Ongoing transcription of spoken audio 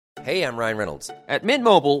Hey, I'm Ryan Reynolds. At Mint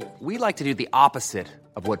Mobile, we like to do the opposite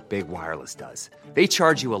of what Big Wireless does. They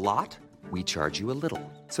charge you a lot, we charge you a little.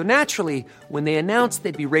 So naturally, when they announced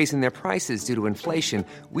they'd be raising their prices due to inflation,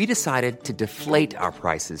 we decided to deflate our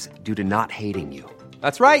prices due to not hating you.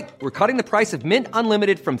 That's right. We're cutting the price of Mint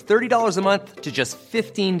Unlimited from $30 a month to just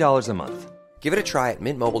 $15 a month. Give it a try at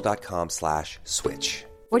mintmobile.com/switch.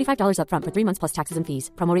 $45 up front for 3 months plus taxes and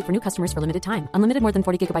fees. Promo rate for new customers for limited time. Unlimited more than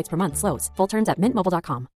 40 gigabytes per month. Slows full terms at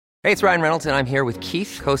mintmobile.com. Hey, it's Ryan Reynolds, and I'm here with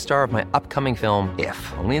Keith, co-star of my upcoming film, If,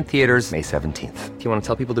 only in theaters May 17th. Do you want to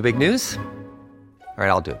tell people the big news? All right,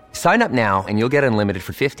 I'll do it. Sign up now and you'll get unlimited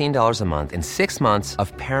for $15 a month and 6 months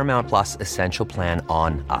of Paramount Plus Essential Plan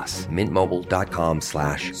on us.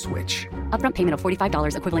 mintmobile.com/switch. Upfront payment of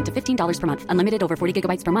 $45 equivalent to $15 per month. Unlimited over 40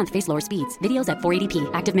 gigabytes per month. Face lower speeds. Videos at 480p.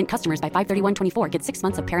 Active Mint customers by 531.24 get 6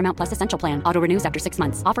 months of Paramount Plus Essential Plan. Auto renews after 6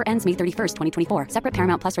 months. Offer ends May 31st, 2024. Separate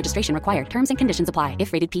Paramount Plus registration required. Terms and conditions apply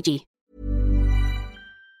if rated PG.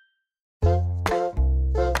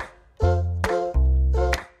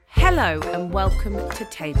 Hello and welcome to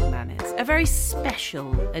Table Manners, a very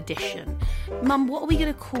special edition. Mum, what are we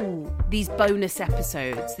going to call these bonus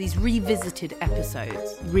episodes, these revisited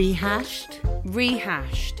episodes? Rehashed?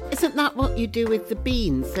 Rehashed. Isn't that what you do with the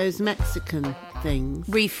beans, those Mexican things?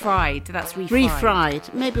 Refried, that's refried.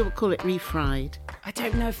 Refried. Maybe we'll call it refried. I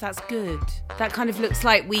don't know if that's good. That kind of looks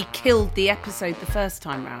like we killed the episode the first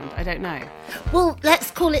time round. I don't know. Well,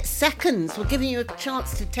 let's call it seconds. We're giving you a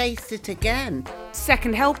chance to taste it again.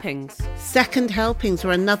 Second helpings. Second helpings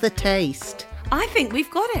or another taste. I think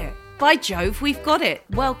we've got it. By Jove, we've got it.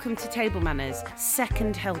 Welcome to Table Manners,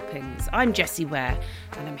 Second Helpings. I'm Jessie Ware,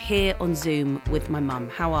 and I'm here on Zoom with my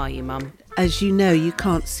mum. How are you, Mum? As you know, you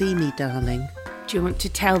can't see me, darling. Do you want to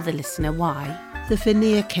tell the listener why? The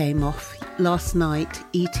veneer came off last night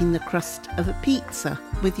eating the crust of a pizza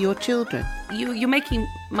with your children. You're making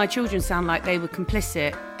my children sound like they were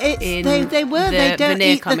complicit in they were. the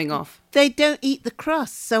veneer coming off. They don't eat the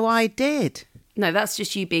crust, so I did. No, that's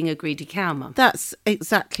just you being a greedy cow, Mum. That's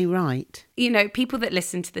exactly right. You know, people that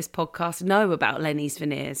listen to this podcast know about Lenny's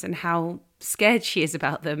veneers and how scared she is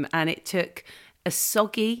about them, and it took a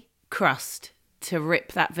soggy crust to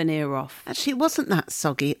rip that veneer off. Actually, it wasn't that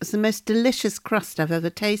soggy. It was the most delicious crust I've ever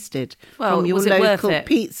tasted from your local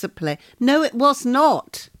pizza place. No, it was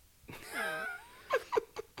not.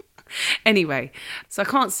 Anyway, so I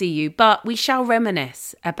can't see you, but we shall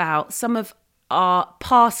reminisce about some of our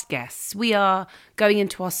past guests. We are going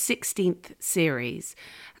into our 16th series,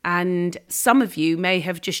 and some of you may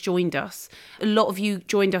have just joined us. A lot of you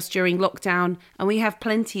joined us during lockdown, and we have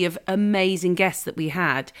plenty of amazing guests that we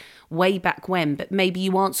had way back when, but maybe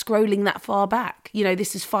you aren't scrolling that far back. You know,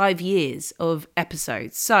 this is 5 years of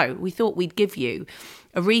episodes. So we thought we'd give you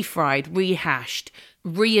a refried, rehashed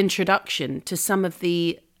reintroduction to some of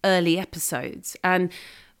the early episodes. And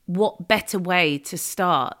what better way to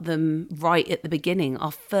start than right at the beginning,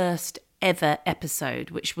 our first ever episode,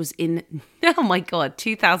 which was in, oh my God,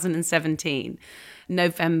 2017,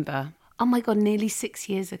 November. Oh my God, nearly 6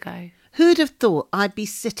 years ago. Who'd have thought I'd be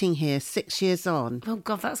sitting here 6 years on? Oh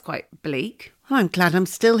God, that's quite bleak. Well, I'm glad I'm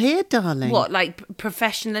still here, darling. What, like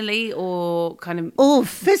professionally or kind of... Oh,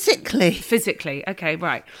 physically. Physically, okay,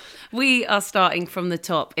 right. We are starting from the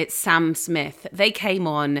top. It's Sam Smith. They came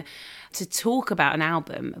on to talk about an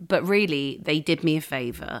album, but really they did me a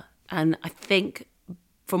favour. And I think,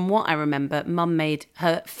 from what I remember, Mum made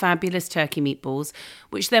her fabulous turkey meatballs,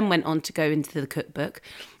 which then went on to go into the cookbook.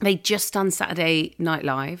 They'd just done Saturday Night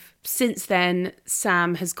Live. Since then,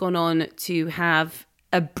 Sam has gone on to have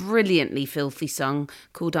a brilliantly filthy song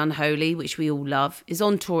called Unholy, which we all love, is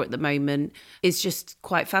on tour at the moment, is just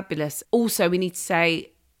quite fabulous. Also, we need to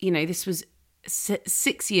say, you know, this was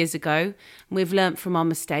 6 years ago, and we've learnt from our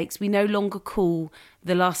mistakes. We no longer call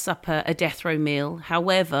The Last Supper a death row meal.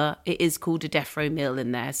 However, it is called a death row meal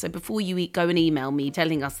in there. So before you go and email me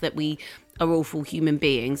telling us that we are awful human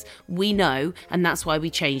beings, we know, and that's why we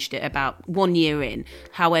changed it about 1 year in.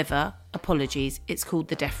 However, apologies, it's called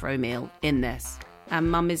the death row meal in this. And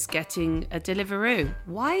Mum is getting a Deliveroo.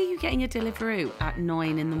 Why are you getting a Deliveroo at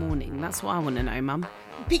 9 in the morning? That's what I want to know, Mum.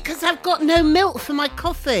 Because I've got no milk for my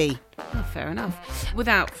coffee. Oh, fair enough.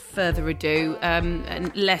 Without further ado,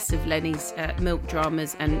 and less of Lenny's milk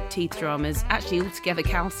dramas and teeth dramas, actually altogether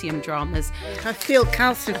calcium dramas. I feel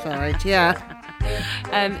calcified, yeah.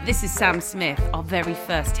 This is Sam Smith, our very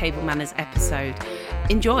first Table Manners episode.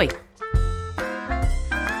 Enjoy.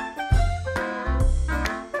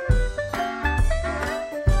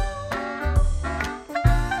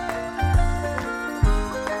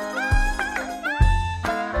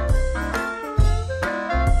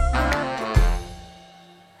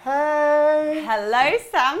 Hello,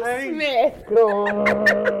 Sam. Sam Smith.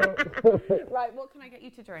 Right, what can I get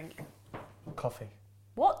you to drink? Coffee.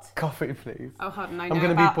 What? Coffee, please. Oh, hold on, I'm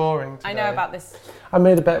going to be boring today. I know about this. I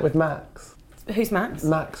made a bet with Max. Who's Max?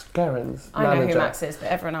 Max Gerrans, I know manager. who Max is, but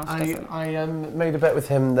everyone else doesn't. I made a bet with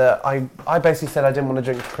him that I basically said I didn't want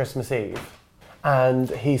to drink Christmas Eve, and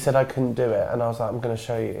he said I couldn't do it, and I was like, I'm going to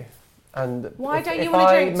show you. And why don't you want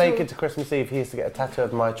to drink? If I make it to Christmas Eve, he has to get a tattoo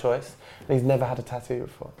of my choice, and he's never had a tattoo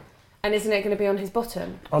before. And isn't it going to be on his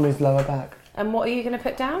bottom? On his lower back. And what are you going to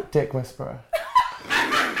put down? Dick Whisperer.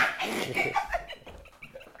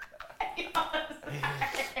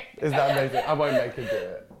 Is that amazing? I won't make him do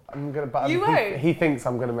it. You won't? He thinks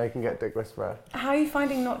I'm going to make him get Dick Whisperer. How are you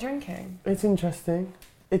finding not drinking? It's interesting.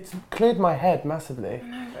 It's cleared my head massively.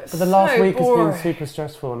 But the last week has been super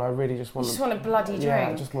stressful, and I really just want. You just want a bloody drink. Yeah,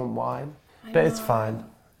 I just want wine. But it's fine.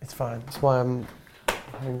 It's fine. That's why I'm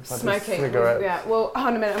having smoking. Cigarettes. Yeah. Well, hold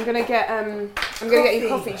on a minute. I'm gonna get you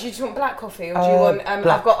coffee. Do you just want black coffee, or do you want? Black.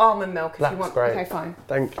 I've got almond milk. Black's if you want. Great. Okay, fine.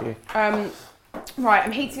 Thank you. Right,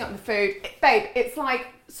 I'm heating up the food. Babe, it's like,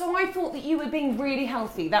 so I thought that you were being really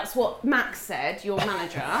healthy. That's what Max said, your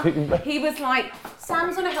manager. He was like,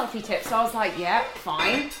 Sam's on a healthy tip. So I was like, yeah,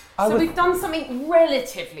 fine. We've done something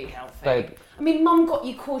relatively healthy. Babe. I mean, Mum got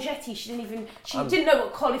you courgette. She didn't know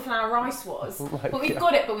what cauliflower rice was. But we've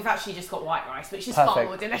got it, but we've actually just got white rice, which is far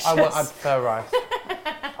more delicious. I prefer rice.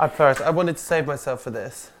 I prefer rice. I wanted to save myself for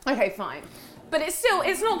this. Okay, fine. But it's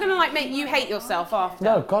not going to like make you hate yourself after.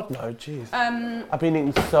 No, God no, jeez. I've been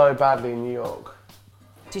eating so badly in New York.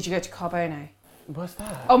 Did you go to Carbone? What's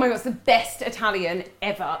that? Oh my God, it's the best Italian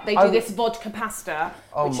ever. They do this vodka pasta,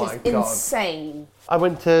 which is insane. I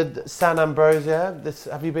went to San Ambrosia.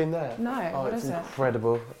 Have you been there? No, what it's is it?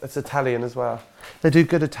 Incredible. It's Italian as well. They do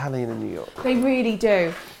good Italian in New York. They really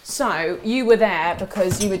do. So, you were there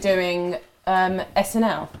because you were doing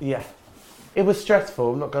SNL? Yeah. It was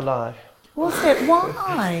stressful, I'm not going to lie. Was it? Why?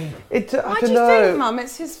 Why do you think, Mum?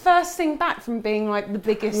 It's his first thing back from being like the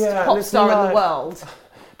biggest pop star in the world.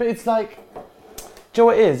 But it's like, do you know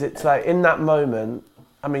what it is? It's like in that moment,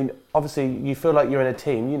 I mean, obviously you feel like you're in a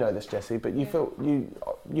team, you know this, Jessie, but you feel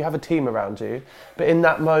you have a team around you. But in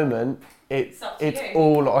that moment, it's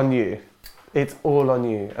all on you. It's all on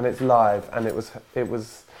you, and it's live, and it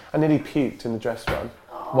was. I nearly puked in the dress run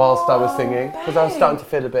whilst I was singing because I was starting to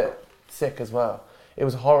feel a bit sick as well. It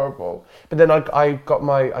was horrible. But then I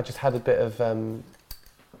just had a bit of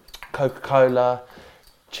Coca-Cola,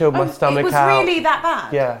 chilled my stomach out. It was really that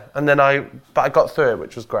bad? Yeah, and then I got through it,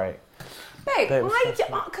 which was great. Babe,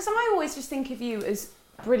 because I always just think of you as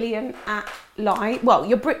brilliant at live. Well,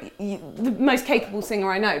 you're the most capable singer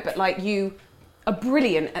I know, but like you are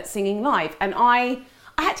brilliant at singing live. And I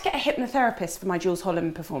had to get a hypnotherapist for my Jules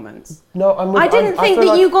Holland performance. No, I didn't think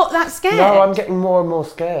that you got that scared. No, I'm getting more and more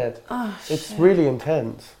scared. Oh, it's really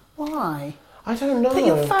intense. Why? I don't know. But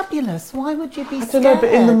you're fabulous. Why would you be scared? I don't know,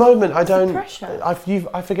 but in the moment, I don't. Pressure.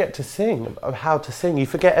 I forget to sing, of how to sing. You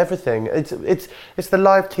forget everything. It's the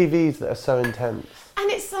live TVs that are so intense.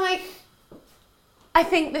 And it's like, I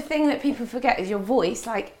think the thing that people forget is your voice.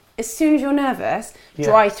 Like, as soon as you're nervous,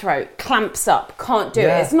 dry throat, clamps up, can't do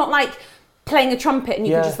it. It's not like playing a trumpet and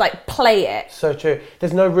you can just like play it. So true.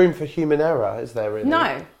 There's no room for human error, is there really?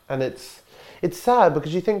 No. And it's sad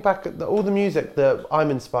because you think back at all the music that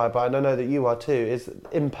I'm inspired by, and I know that you are too, is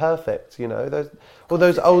imperfect, you know.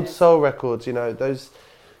 Those old soul records, you know,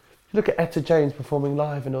 look at Etta James performing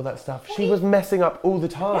live and all that stuff. She was messing up all the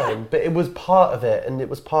time, but it was part of it, and it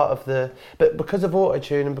was part of but because of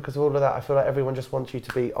auto-tune and because of all of that, I feel like everyone just wants you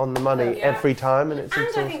to be on the money every time, and it's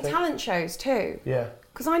exhausting. I think talent shows too. Yeah.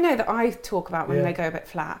 Because I know that I talk about when they go a bit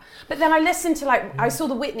flat. But then I listened to I saw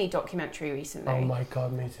the Whitney documentary recently. Oh my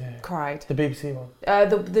God, me too. Cried. The BBC one?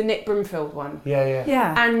 The Nick Broomfield one.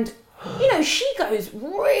 Yeah. And, you know, she goes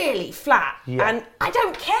really flat. Yeah. And I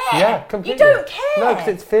don't care. Yeah, completely. You don't care. No, because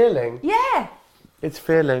it's feeling. Yeah. It's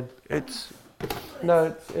feeling. It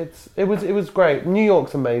was great. New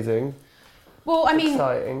York's amazing. Well, I mean,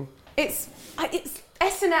 exciting. It's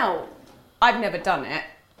SNL. I've never done it.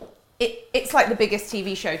 It's like the biggest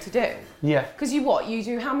TV show to do. Yeah. Because you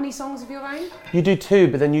do how many songs of your own? You do 2,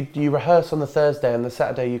 but then you rehearse on the Thursday, and the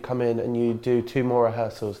Saturday you come in and you do 2 more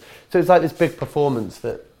rehearsals. So it's like this big performance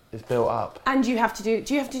that is built up. And do you have to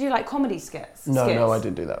do like comedy skits? No, I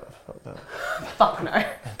didn't do that. Fuck that. Fuck no.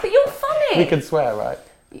 But you're funny. We can swear, right?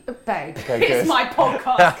 Babe, okay, it's my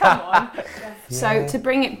podcast, come on. So to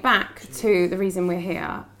bring it back to the reason we're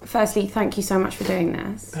here, firstly, thank you so much for doing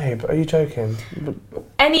this. Babe, are you joking?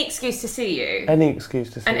 Any excuse to see you. Any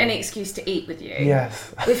excuse to see you. And any excuse to eat with you.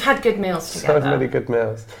 Yes. We've had good meals together. So many good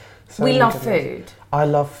meals. We love food. I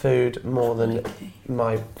love food more than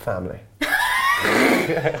my family.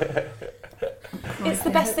 It's the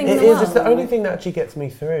best thing It in the is. world. It's the only thing that actually gets me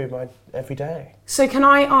through my every day. So can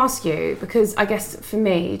I ask you, because I guess for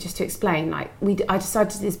me, just to explain, like I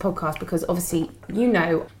decided to do this podcast because obviously, you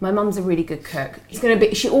know, my mum's a really good cook.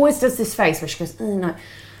 She always does this face where she goes, oh no.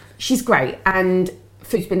 She's great, and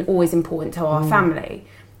food's been always important to our family.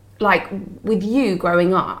 Like with you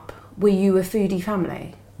growing up, were you a foodie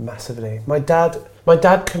family? Massively. My dad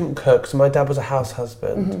couldn't cook, so my dad was a house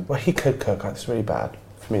husband. Well, he could cook. It's really bad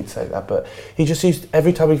for me to say that, but he just used,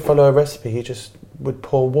 every time he'd follow a recipe, he just would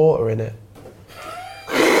pour water in it.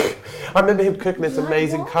 I remember him cooking this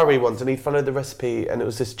amazing curry once, and he'd followed the recipe, and it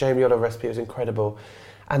was this Jamie Oliver recipe. It was incredible,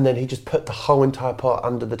 and then he just put the whole entire pot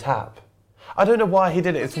under the tap. I don't know why he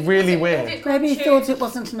did it. It's really weird. Maybe he thought it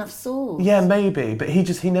wasn't enough sauce. Yeah, maybe, but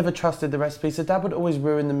he never trusted the recipe. So Dad would always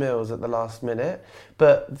ruin the meals at the last minute.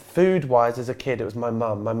 But food-wise, as a kid, it was my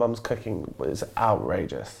mum. My mum's cooking was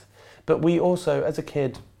outrageous. But we also, as a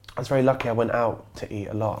kid, I was very lucky. I went out to eat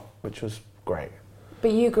a lot, which was great.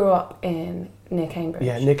 But you grew up near Cambridge.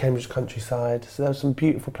 Yeah, near Cambridge countryside. So there were some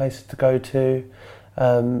beautiful places to go to.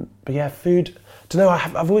 But yeah, food. I don't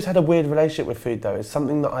know. I've always had a weird relationship with food, though. It's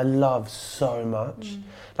something that I love so much.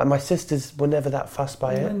 Like my sisters were never that fussed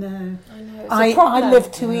by it. I know. It's I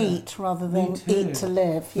live to eat rather than too. eat to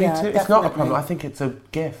live. Me Yeah, too. It's not a definitely. problem. I think it's a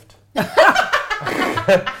gift.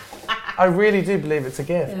 I really do believe it's a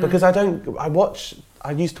gift because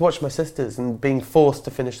I used to watch my sisters and being forced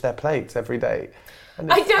to finish their plates every day.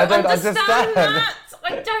 And I don't understand that.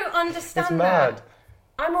 I don't It's understand mad. that.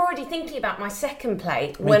 I'm already thinking about my second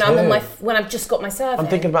plate Me when I'm too. when I've just got my serving. I'm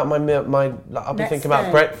thinking about my meal. I'll be Next thinking about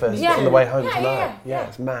day. breakfast Yeah. on the way home Yeah, tonight. yeah.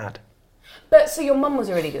 It's mad. But so your mum was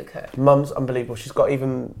a really good cook. Mum's unbelievable. She's got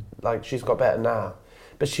better now,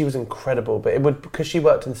 but she was incredible. But because she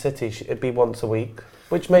worked in the city, it'd be once a week,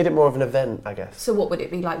 which made it more of an event, I guess. So what would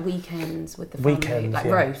it be like weekends with the family? Weekends, like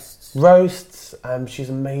yeah. roasts? Roasts. She's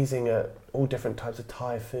amazing at all different types of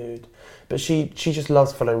Thai food, but she just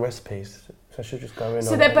loves following recipes. So she'll just go in.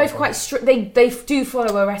 So on they're it. both quite strict. They do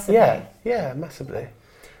follow a recipe. Yeah, massively.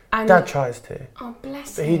 And Dad tries to. oh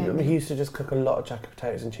bless But him. he used to just cook a lot of jacket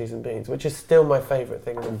potatoes and cheese and beans, which is still my favourite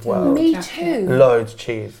thing in the world. Me too. Loads of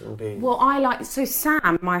cheese and beans. Well, so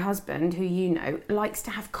Sam, my husband, who you know, likes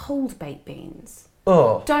to have cold baked beans.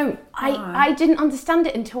 Oh, I didn't understand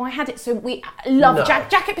it until I had it. So we love No.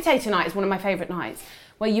 jacket potato night is one of my favourite nights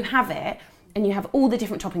where you have it and you have all the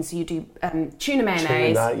different toppings. So you do tuna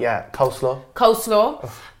mayonnaise, coleslaw,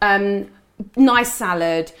 nice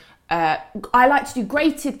salad. I like to do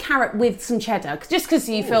grated carrot with some cheddar, just because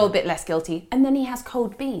you feel a bit less guilty. And then he has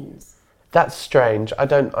cold beans. That's strange. I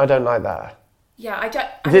don't like that. Yeah, I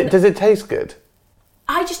don't. Does it taste good?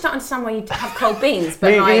 I just don't understand why you have cold beans.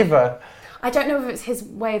 But Me like, either. I don't know if it's his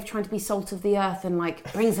way of trying to be salt of the earth and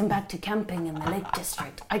like brings him back to camping in the Lake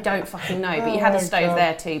District. I don't fucking know. But you had a stove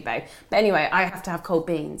there too, babe. But anyway, I have to have cold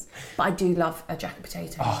beans. But I do love a jacket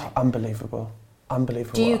potato. Oh, unbelievable.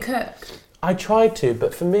 Do you cook? I tried to,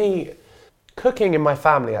 but for me, cooking in my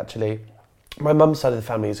family actually, my mum's side of the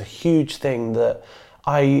family is a huge thing that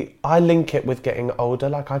I link it with getting older.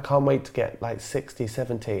 Like I can't wait to get like 60,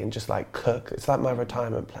 70 and just like cook. It's like my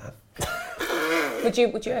retirement plan. Would you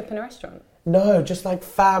open a restaurant? No, just like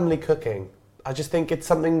family cooking. I just think it's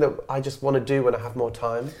something that I just want to do when I have more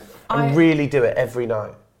time and really do it every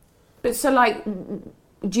night. But so like,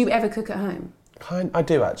 do you ever cook at home? I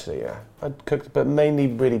do actually, yeah. I cook, but mainly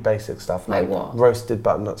really basic stuff Like what? roasted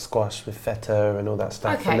butternut squash with feta and all that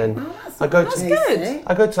stuff. Okay. And then that's I go That's to good.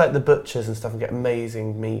 I go to like the butchers and stuff and get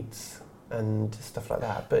amazing meats and stuff like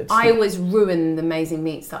that. But it's, I always ruin the amazing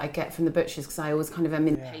meats that I get from the butchers because I always kind of am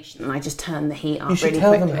impatient and I just turn the heat up you should really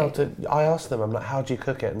tell quickly. them how to. I ask them, I'm like, how do you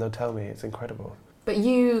cook it? And they'll tell me. It's incredible. But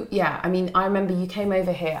I mean, I remember you came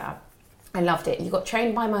over here. I loved it. You got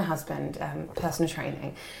trained by my husband, personal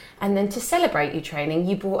training. And then to celebrate your training,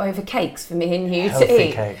 you brought over cakes for me and you Healthy to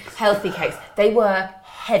eat. cakes. Healthy cakes. They were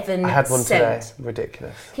heaven I had one sent. today.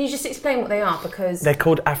 Ridiculous. Can you just explain what they are? Because They're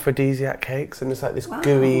called aphrodisiac cakes, and it's like this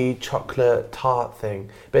gooey chocolate tart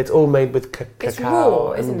thing. But it's all made with It's cacao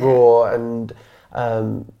raw, isn't and it? raw and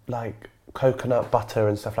like coconut butter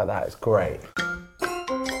and stuff like that. It's great.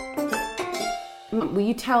 will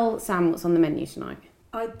you tell Sam what's on the menu tonight?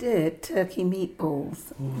 I did turkey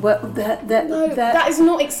meatballs. Well, That is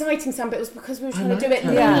not exciting, Sam, but it was because we were trying to do it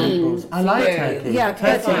lean. I like for you. turkey. yeah,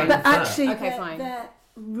 Fine. but actually Okay, fine. they're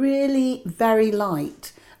really very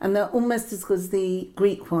light. and they're almost as good as the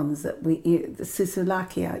Greek ones that the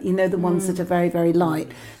souvlaki, the ones that are very, very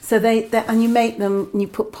light. So they and you make them, and you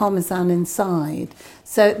put parmesan inside.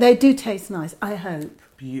 So they do taste nice, I hope.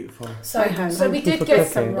 Beautiful. So we did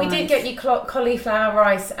get you cauliflower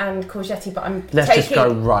rice and courgette, but Let's just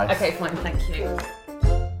go rice. Okay, fine, thank you.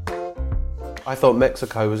 I thought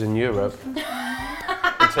Mexico was in Europe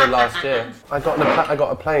until last year. I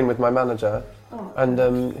got a plane with my manager,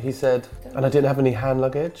 and he said, and I didn't have any hand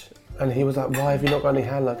luggage, and he was like, "Why have you not got any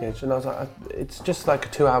hand luggage?" And I was like, "It's just like a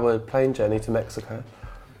 2-hour plane journey to Mexico,"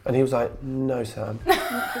 and he was like, "No, Sam.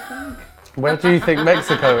 Where do you think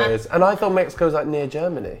Mexico is?" And I thought Mexico was like near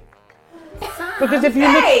Germany, because if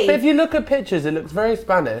you look at pictures, it looks very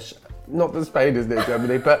Spanish. Not that Spain is near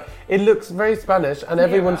Germany, but it looks very Spanish, and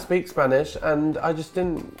everyone speaks Spanish, and I just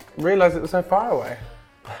didn't realise it was so far away.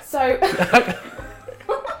 So,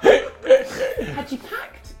 had you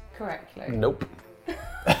packed correctly? Nope.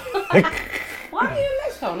 Why are you in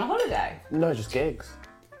Mexico on a holiday? No, just gigs.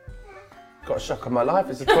 Got a shock of my life.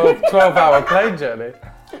 It's a 12-hour plane journey.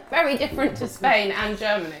 Very different to Spain and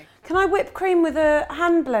Germany. Can I whip cream with a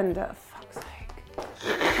hand blender?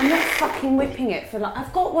 I'm not fucking whipping it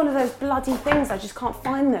I've got one of those bloody things, I just can't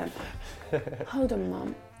find them. Hold on,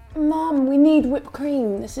 Mum. Mum, we need whipped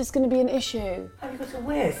cream. This is going to be an issue. Have you got a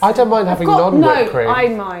whisk? I don't mind having non-whipped cream. No, I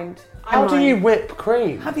mind. How do you whip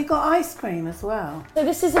cream? Have you got ice cream as well? So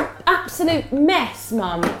this is an absolute mess,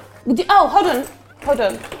 Mum. Oh, hold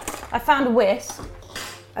on. I found a whisk.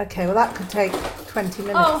 Okay, well that could take 20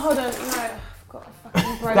 minutes. Oh, hold on. No, I've got a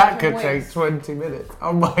fucking broken That could whisk. take 20 minutes.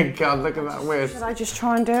 Oh my God, look at that whisk. Should I just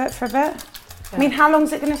try and do it for a bit? Yeah. I mean, how long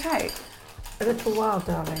is it going to take? A little while,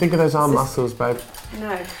 darling. Think of those arm muscles, babe.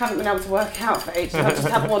 No, haven't been able to work out for ages. I just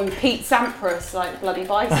have one Pete Sampras, bloody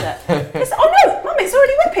bicep. Oh no, Mum, it's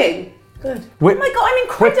already whipping. Good. Oh my God, I'm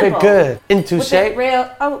incredible. Whip it good. Into Whip shape. it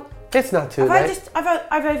real. Oh, It's not too Have late.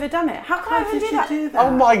 I've overdone it. How can I even do that?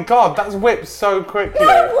 Oh my God, that's whipped so quickly.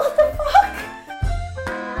 No, what the fuck?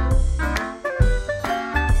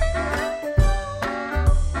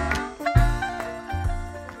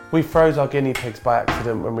 We froze our guinea pigs by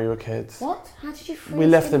accident when we were kids. What? How did you freeze We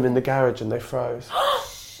left them in the garage and they froze.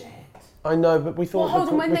 Shit. I know, but we thought hold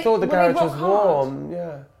on, when the they garage rock was hard? warm.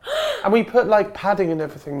 Yeah. And we put padding and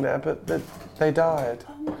everything there, but they died.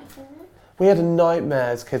 Oh my God. We had a nightmare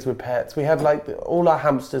as kids with pets. We had all our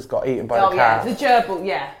hamsters got eaten by the cat. the gerbil,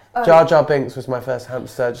 yeah. Jar Jar Binks was my first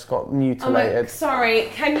hamster, just got mutilated. Sorry,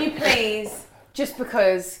 can you please, just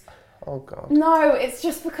because... Oh God. No, it's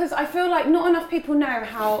just because I feel like not enough people know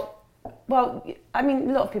how. Well, I mean,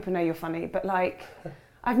 a lot of people know you're funny, but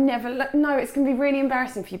I've never. No, it's going to be really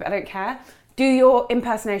embarrassing for you, but I don't care. Do your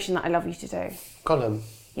impersonation that I love you to do. Gollum.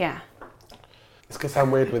 Yeah. It's going to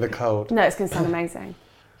sound weird with a cold. No, it's going to sound amazing.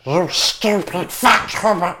 You stupid fat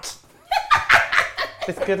hobbit.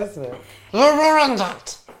 It's good, isn't it? You ruined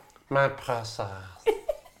it. My precious. Is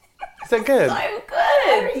it good? So good.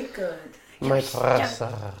 Very good. My precious.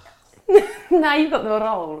 Now you've got the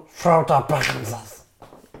role. Throw the buttons.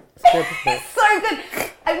 It's good, isn't it? So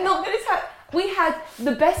good. I'm not going to tell... We had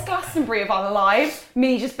the best Glastonbury of our lives,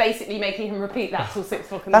 me just basically making him repeat that till 6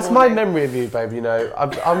 o'clock in the That's my morning. memory of you, babe, you know.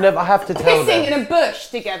 I have to tell Pissing them. in a bush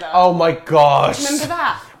together. Oh my gosh. Remember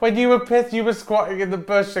that? When you were pissed, you were squatting in the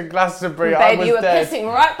bush in Glastonbury. I Babe, was you were dead.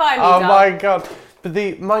 pissing right by me, Oh Dad. my God.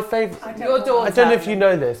 But my favourite... Your daughter. I don't know if you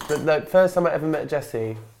know this, but the first time I ever met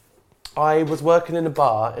Jessie, I was working in a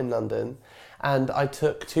bar in London and I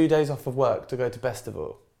took 2 days off of work to go to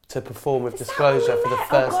Bestival to perform with Disclosure for the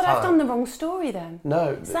first Oh God, time. I've done the wrong story then. No.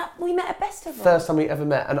 Is that we met at Bestival? First time we ever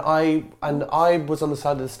met, and I was on the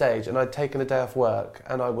side of the stage and I'd taken a day off work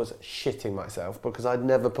and I was shitting myself because I'd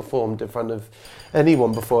never performed in front of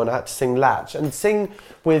anyone before and I had to sing Latch and sing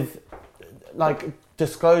with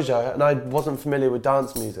Disclosure, and I wasn't familiar with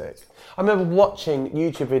dance music. I remember watching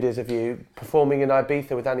YouTube videos of you performing in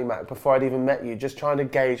Ibiza with Annie Mac before I'd even met you, just trying to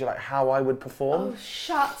gauge how I would perform. Oh,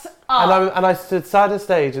 shut up. And I stood side of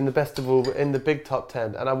stage in the Bestival in the big top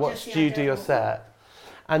 10 and I watched you do your set.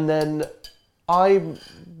 And then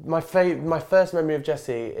my first memory of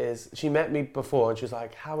Jessie is she met me before and she was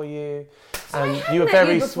like, "How are you?" And you were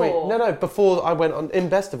very sweet. No, before I went on in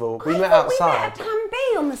Bestival, we met outside. We met at Plan B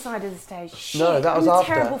on the side of the stage. Shit, No, that was I'm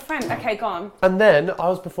after. a terrible friend. Okay, go on. And then I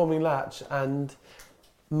was performing Latch and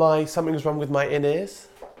something was wrong with my in-ears.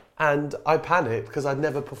 And I panicked because I'd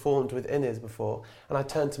never performed with in-ears before. And I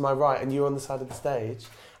turned to my right and you were on the side of the stage.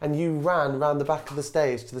 And you ran round the back of the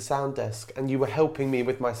stage to the sound desk and you were helping me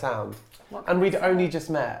with my sound. And we'd only just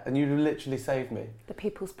met, and you literally saved me. The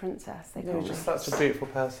people's princess, they You're call me. just such a beautiful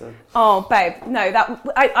person. Oh, babe, no,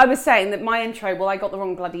 I was saying that my intro, well, I got the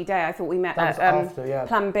wrong bloody day. I thought we met That was at after, yeah.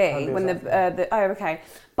 Plan B, Plan B when was after. oh, okay.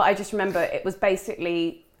 But I just remember it was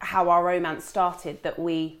basically how our romance started, that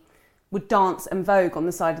we would dance and Vogue on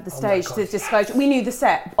the side of the stage to disclosure. We knew the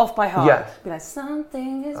set off by heart. Yeah. Be like,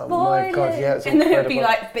 something is Oh boiling. my God, yeah, it's and then it'd be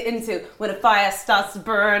incredible. like bit into when a fire starts to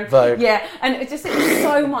burn. Vogue. Yeah, and it was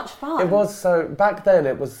so much fun. It was so, back then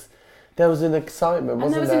there was an excitement,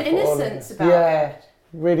 And there wasn't was an for all of innocence it? about Yeah, it.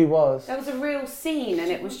 really was. There was a real scene,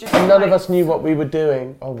 and it was just. And none of like- us knew what we were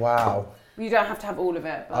doing. Oh, wow. You don't have to have all of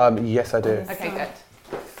it. But... Yes, I do. Okay, good.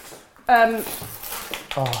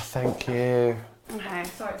 Oh, thank you. Okay.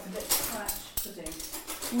 Sorry, it's a bit scratch pudding.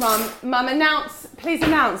 Mum, please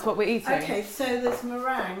announce what we're eating. Okay, so there's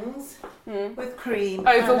meringues with cream.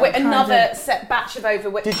 Another set batch of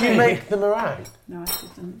overwhit. Did you make the meringue? No, I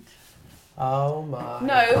didn't. Oh my.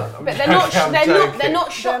 No, but they're not. I'm They're joking. not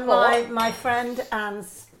Then shot. my friend Anne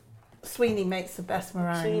Sweeney makes the best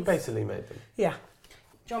meringues. So you basically made them? Yeah.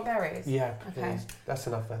 John Berry's. Yeah, Okay. please. That's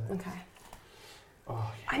enough then. Okay.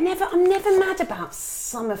 Oh, I'm never mad about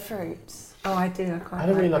summer fruits. Oh, I do. I quite I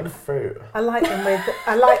don't really like like them. fruit. I like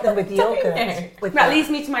them with yogurt. With That the- leads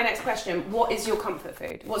me to my next question. What is your comfort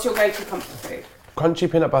food? What's your go-to comfort food?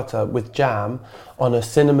 Crunchy peanut butter with jam on a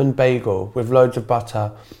cinnamon bagel with loads of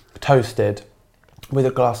butter, toasted, with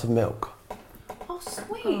a glass of milk. Oh,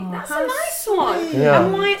 sweet. That's a nice one. Yeah.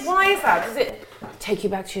 And why is that? Does it take you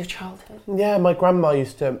back to your childhood? Yeah, my grandma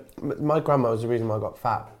was the reason why I got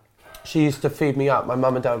fat. She used to feed me up. My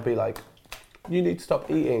mum and dad would be like, you need to stop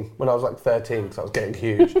eating, when I was like 13 because I was getting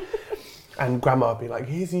huge. And grandma would be like,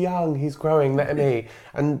 he's young, he's growing, let him eat.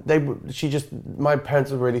 And my parents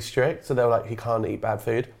were really strict, so they were like, he can't eat bad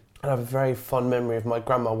food. And I have a very fond memory of my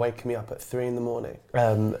grandma waking me up at 3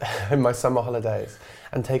 a.m. in my summer holidays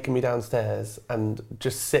and taking me downstairs and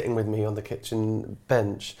just sitting with me on the kitchen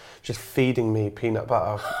bench, just feeding me peanut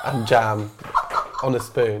butter and jam on a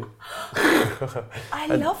spoon. I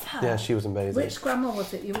love her. Yeah, she was amazing. Which grandma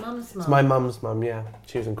was it? Your mum's mum? It's my mum's mum, yeah.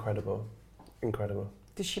 She was incredible. Incredible.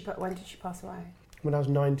 When did she pass away? When I was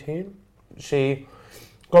 19, she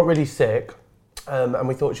got really sick, and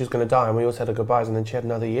we thought she was going to die, and we all said her goodbyes, and then she had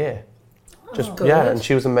another year. And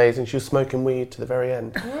she was amazing. She was smoking weed to the very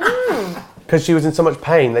end. Because she was in so much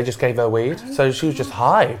pain, they just gave her weed. So she was just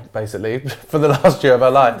high, basically, for the last year of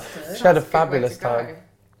her life. She had a fabulous time.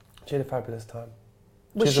 She had a fabulous time.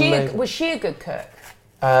 Was she a good cook?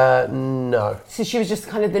 No. So she was just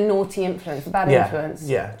kind of the naughty influence, the bad Yeah, influence.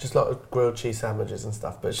 yeah, just a lot of grilled cheese sandwiches and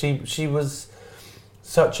stuff. But she was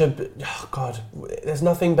such a... Oh, God, there's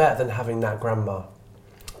nothing better than having that grandma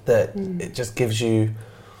that it just gives you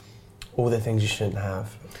all the things you shouldn't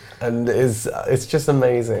have. And it's just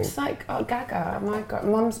amazing. It's like Gaga, my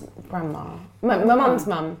mum's grandma. My mum's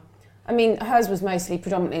mum. I mean, hers was mostly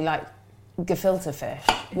predominantly like gefilte fish,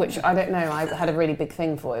 which I don't know, I had a really big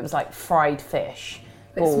thing for. It was like fried fish.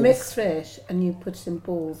 It's balls. mixed fish, and you put it in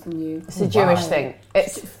balls, and you. It's a Jewish thing.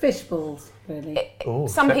 It's fish balls, really. Ooh,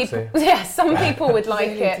 some sexy. people, yeah, some people would like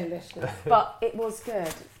really it, delicious. but it was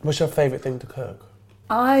good. What's your favourite thing to cook?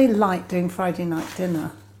 I like doing Friday night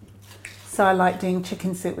dinner. So I like doing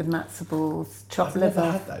chicken soup with matzo balls, chopped liver.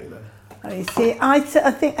 Never had that, you know. Oh, you see, I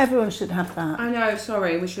think everyone should have that. I know,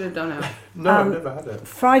 sorry, we should have done it. No, I've never had it.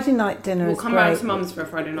 Friday night dinner We'll is come great. round to mum's for a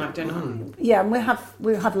Friday night dinner. Yeah, and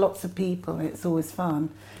we'll have lots of people. It's always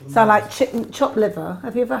fun. So I like chopped liver.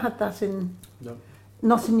 Have you ever had that in? No.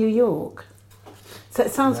 Not in New York. So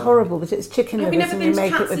it sounds horrible, but it's chicken Have you livers never and been you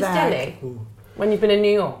to make it with Katz's egg. Deli? When you've been in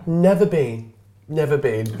New York? Never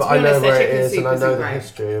been, but be I know honest, their where it chicken is soup and I know isn't the great.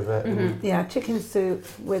 history of it. Yeah, chicken soup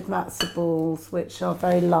with matzo balls, which are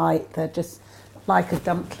very light. They're just like a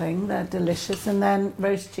dumpling. They're delicious. And then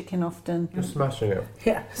roast chicken often. You're smashing it.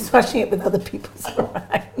 Yeah, smashing it with other people's meringue.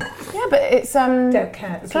 Yeah, but it's Don't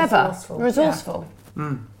care. It's clever, resourceful. resourceful.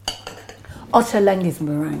 Otto Lengi's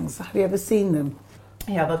meringues. Have you ever seen them?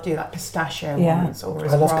 Yeah, they'll do like pistachio Yeah. ones or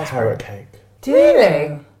I love raspberry. carrot cake. Do Really?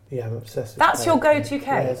 you? Yeah, I'm obsessed with That's your carrot go-to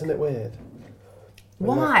Yeah, cake? isn't it weird? I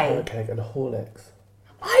love Why? carrot cake and Horlicks.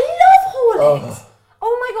 I love Horlicks.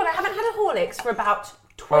 Oh my god, I haven't had a Horlicks for about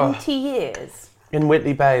 20 years. In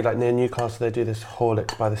Whitley Bay, like near Newcastle, they do this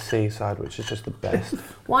Horlicks by the seaside, which is just the best.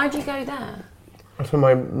 Why'd you go there? That's where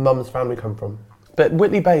my mum's family come from. But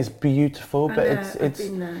Whitley Bay is beautiful, but know, I've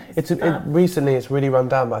been there. It's recently it's really run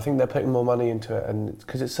down, but I think they're putting more money into it, and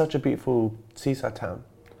because it's such a beautiful seaside town.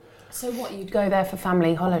 So what, you'd go there for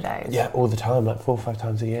family holidays? Yeah, all the time, like 4 or 5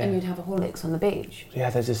 times a year. And you'd have a Horlicks on the beach? Yeah,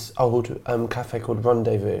 there's this old cafe called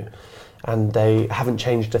Rendezvous, and they haven't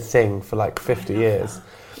changed a thing for like 50 years.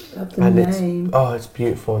 Love the And name. it's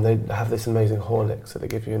beautiful, and they have this amazing Horlicks that they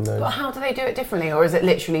give you in those. But how do they do it differently, or is it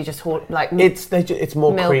literally just like? It's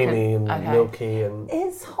more Milk creamy and- and okay. milky and.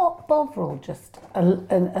 Is hot Bovril just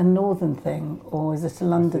a northern thing, or is it a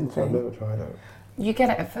London I've thing? never tried it. You get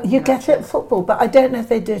it at football. You get it at football, but I don't know if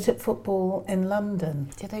they do it at football in London.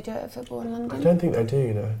 Did they do it at football in I London? don't think they do,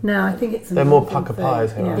 you know. No, I think it's a They're more northern pucker thing.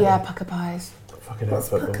 pies here, aren't Yeah, pucker pies. Fucking hate What's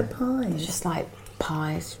football. pucker pies? It's just like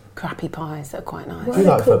pies, crappy pies that are quite nice. What? Do you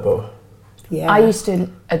like football? Yeah. I used to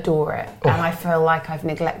adore it, and I feel like I've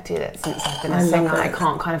neglected it since I've been I a love singer. it. I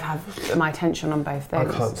can't kind of have my attention on both I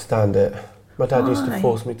things. can't stand it. My dad used to Why?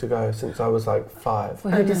 force me to go since I was like 5.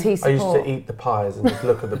 Well, who does he I support? used to eat the pies and just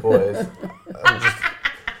look at the boys and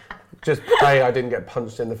just pray I didn't get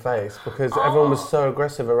punched in the face because everyone was so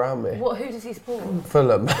aggressive around me. Who does he support?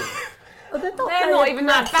 Fulham. Oh, they're They're not even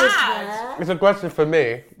that bad. It's aggressive for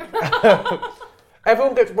me.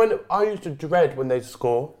 Everyone gets, when I used to dread when they'd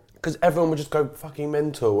score because everyone would just go fucking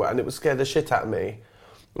mental and it would scare the shit out of me.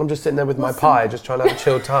 I'm just sitting there with my pie just trying to have a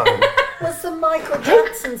chill time. What's the Michael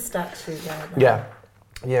Jackson statue there? Then?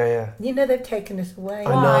 Yeah. You know they've taken it away.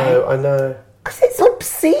 I know. Because it's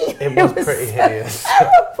obscene. It was pretty so hideous.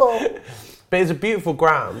 terrible. But it's a beautiful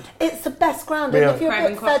ground. It's the best ground, Yeah. and if you're a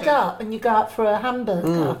Craven bit fed Cottage. up and you go out for a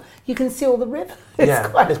hamburger, you can see all the river. It's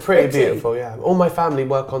It's pretty beautiful, yeah. All my family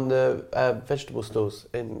work on the vegetable stores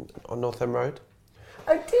on North End Road.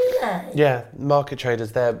 Oh, do they? Yeah, market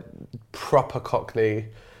traders, they're proper Cockney.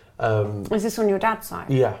 Is this on your dad's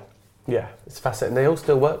side? Yeah, it's fascinating. They all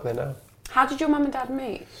still work there now. How did your mum and dad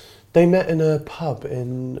meet? They met in a pub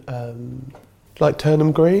in like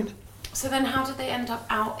Turnham Green. So then how did they end up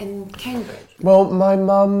out in Cambridge? Well, my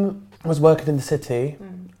mum was working in the city.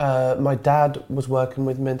 My dad was working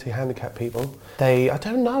with mentally handicapped people. I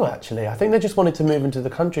don't know actually. I think they just wanted to move into the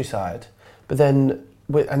countryside. But then,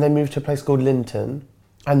 and they moved to a place called Linton.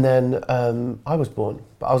 And then I was born,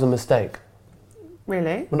 but I was a mistake.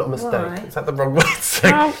 Really? Well, not a mistake. Why? Is that the wrong word to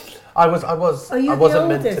say? Well- I was. Are you I the wasn't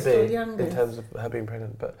meant to oldest be or in youngest? terms of her being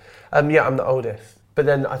pregnant. But yeah, I'm the oldest. But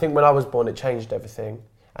then I think when I was born, it changed everything.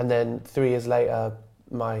 And then 3 years later,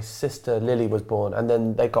 my sister Lily was born, and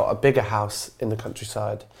then they got a bigger house in the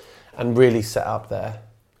countryside, and really set up there.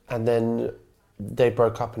 And then they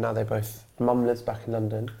broke up, and now Mum lives back in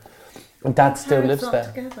London, and Dad still Parents lives not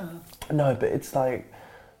there. together. No, but it's like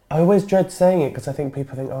I always dread saying it because I think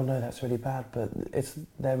people think, oh no, that's really bad, but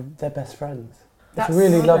they're best friends. It's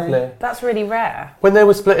really lovely. That's really rare. When they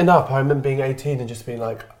were splitting up, I remember being 18 and just being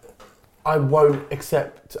like, I won't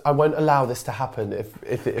allow this to happen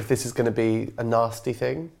if this is going to be a nasty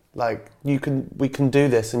thing. Like, we can do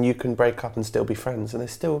this and you can break up and still be friends, and they're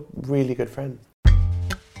still really good friends.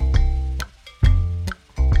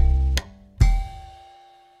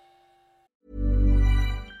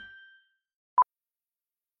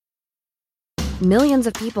 Millions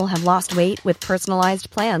of people have lost weight with personalized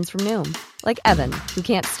plans from Noom. Like Evan, who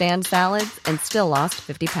can't stand salads and still lost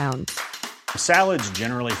 50 pounds. Salads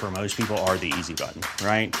generally for most people are the easy button,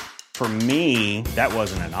 right? For me, that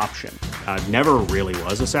wasn't an option. I never really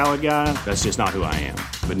was a salad guy. That's just not who I am.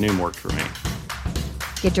 But Noom worked for me.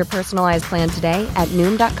 Get your personalized plan today at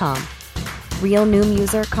Noom.com. Real Noom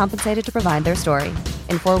user compensated to provide their story.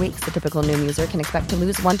 In 4 weeks, the typical Noom user can expect to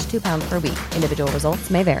lose 1 to 2 pounds per week. Individual results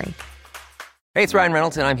may vary. Hey, it's Ryan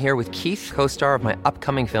Reynolds, and I'm here with Keith, co-star of my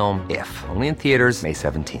upcoming film, If, only in theaters May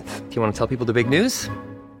 17th. Do you want to tell people the big news?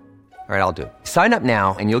 All right, I'll do it. Sign up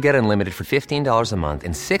now and you'll get unlimited for $15 a month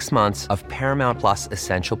and 6 months of Paramount Plus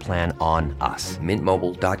Essential Plan on us.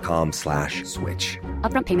 MintMobile.com/switch.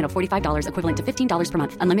 Upfront payment of $45 equivalent to $15 per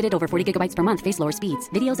month. Unlimited over 40 gigabytes per month. Face lower speeds.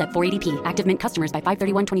 Videos at 480p. Active Mint customers by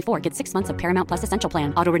 531.24 get 6 months of Paramount Plus Essential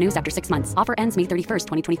Plan. Auto renews after 6 months. Offer ends May 31st,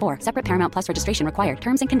 2024. Separate Paramount Plus registration required.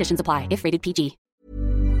 Terms and conditions apply if rated PG.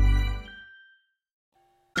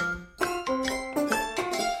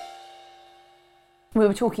 We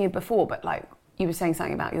were talking before, but like you were saying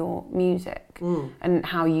something about your music and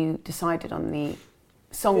how you decided on the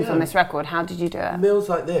songs on this record. How did you do it? Meals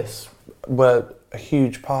like this were a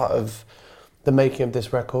huge part of the making of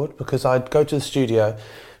this record because I'd go to the studio,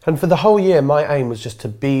 and for the whole year my aim was just to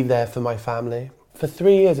be there for my family. For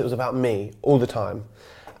 3 years it was about me all the time,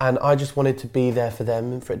 and I just wanted to be there for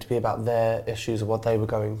them and for it to be about their issues and what they were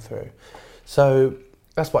going through. So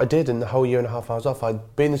that's what I did in the whole year and a half I was off.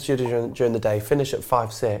 I'd be in the studio during the day, finish at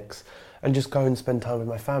 5, 6, and just go and spend time with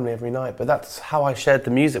my family every night. But that's how I shared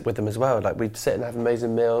the music with them as well. Like, we'd sit and have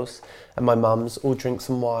amazing meals, and my mum's all drink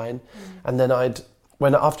some wine, and then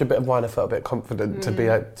after a bit of wine I felt a bit confident to be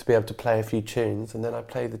able to play a few tunes, and then I'd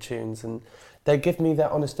play the tunes and they'd give me their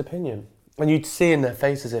honest opinion. And you'd see in their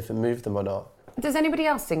faces if it moved them or not. Does anybody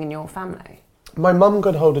else sing in your family? My mum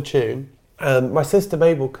could hold a tune. My sister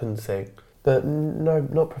Mabel can sing, but no,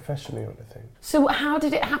 not professionally or anything. So how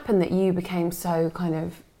did it happen that you became so kind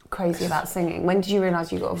of crazy about singing? When did you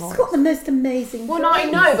realise you got a voice? It's got the most amazing voice. Well, I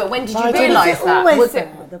know, but when did you I don't- realise Was it that? always Was there,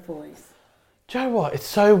 it? the voice? Do you know what? It's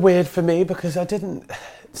so weird for me because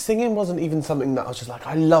singing wasn't even something that I was just like,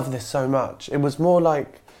 I love this so much. It was more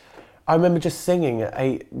like, I remember just singing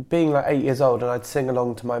at being like 8 years old, and I'd sing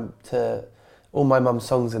along to all my mum's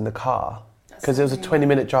songs in the car because it was a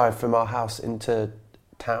 20-minute drive from our house into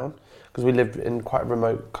town because we lived in quite a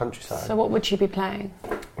remote countryside. So what would she be playing?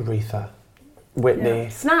 Aretha, Whitney,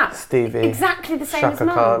 Snap. Stevie, Exactly the same as Shaka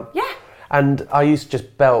mine. Khan. Yeah. And I used to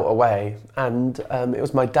just belt away, and it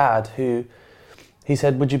was my dad who, he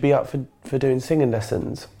said, would you be up for doing singing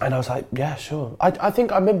lessons? And I was like, yeah, sure. I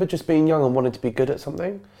think I remember just being young and wanting to be good at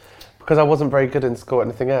something because I wasn't very good in school or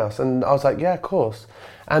anything else. And I was like, yeah, of course.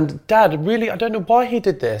 And Dad, really, I don't know why he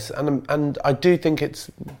did this. And I do think it's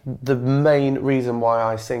the main reason why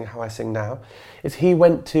I sing how I sing now, is he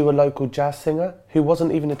went to a local jazz singer who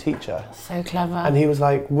wasn't even a teacher. So clever. And he was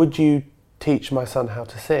like, would you teach my son how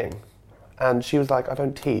to sing? And she was like, I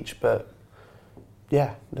don't teach, but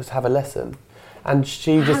yeah, let's have a lesson. And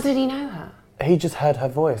How did he know her? he just heard her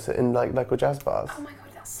voice in like local jazz bars. Oh my God,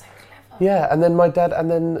 that's so clever. Yeah, and then my dad, and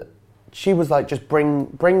then she was like, just bring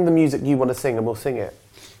the music you want to sing and we'll sing it.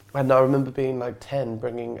 And I remember being like 10,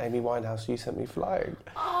 bringing Amy Winehouse, You Sent Me Flying.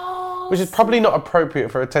 Oh, Which is probably not appropriate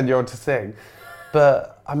for a 10-year-old to sing.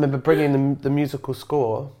 But I remember bringing the musical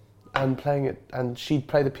score and playing it, and she'd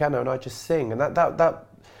play the piano and I'd just sing. And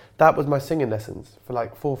that was my singing lessons for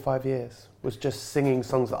like 4 or 5 years, was just singing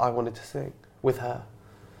songs that I wanted to sing with her.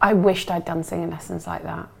 I wished I'd done singing lessons like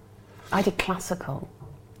that. I did classical.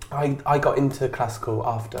 I got into classical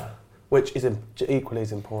after, which is equally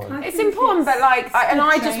as important. It's important, but like,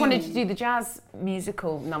 I just wanted to do the jazz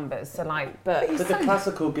musical numbers, so like, but But the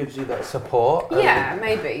classical gives you that support. yeah,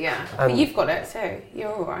 maybe, yeah. But you've got it too.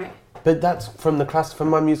 You're all right. But that's from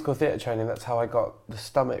my musical theatre training. That's how I got the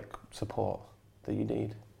stomach support that you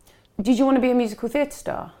need. Did you want to be a musical theatre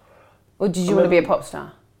star, or did you want to be a pop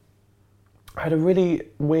star? I had a really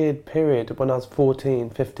weird period when I was 14,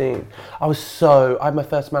 15. I had my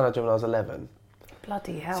first manager when I was 11.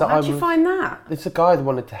 Bloody hell! So How'd you find that? It's a guy that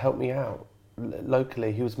wanted to help me out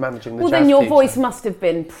locally. He was managing the Well, jazz then your teacher. voice must have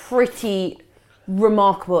been pretty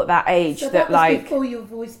remarkable at that age. So that was like, before your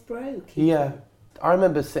voice broke. Yeah. I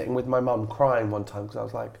remember sitting with my mum crying one time because I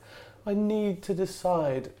was like, I need to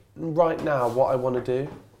decide right now what I want to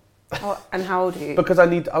do. and how old are you? Because I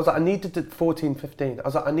need to do 14, 15. I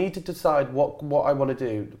was like, I need to decide what I want to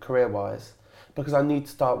do career-wise because I need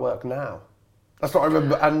to start work now. That's what I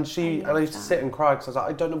remember. And I used to sit and cry because I was like,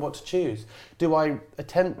 I don't know what to choose. Do I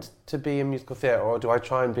attempt to be in musical theatre or do I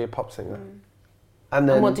try and be a pop singer? And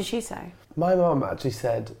then what did she say? my mum actually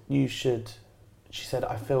said, she said,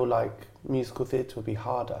 I feel like musical theatre will be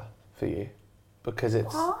harder for you because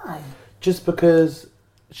it's... Why? Just because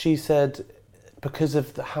she said, because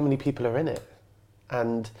of how many people are in it.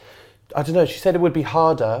 And I don't know, she said it would be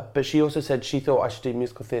harder, but she also said she thought I should do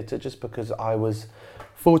musical theatre just because I was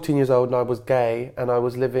 14 years old and I was gay and I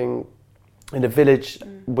was living in a village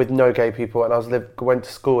with no gay people and went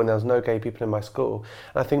to school and there was no gay people in my school.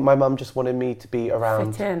 And I think my mum just wanted me to be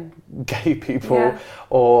around gay people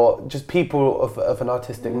or just people of an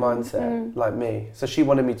artistic mindset like me. So she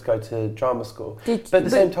wanted me to go to drama school. But at the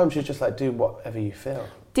same time, she was just like, do whatever you feel.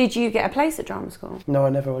 Did you get a place at drama school? No, I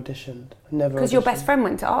never auditioned. Because your best friend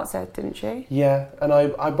went to Arts Ed, didn't she? Yeah, and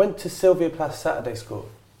I went to Sylvia Plath Saturday School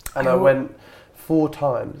and I went 4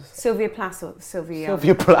 times. Sylvia Plath or Sylvia Young?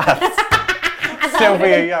 Sylvia Plath.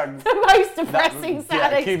 Sylvia Young. The most depressing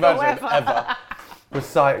Saturday school ever.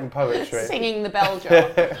 Reciting poetry. Singing the bell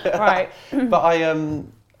jar. Right. But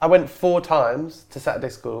I went 4 times to Saturday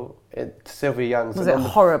School to Sylvia Young's. Was it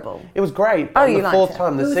horrible? It was great. Oh, on you the liked 4th it?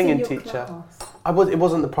 time, the Who was singing in your teacher. class? It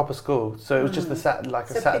wasn't the proper school, so it was just a Saturday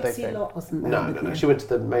Pixie thing. Lott wasn't there No. with you? She went to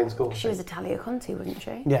the main school. She was a Talia Conti, wasn't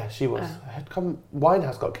she? Yeah, she was.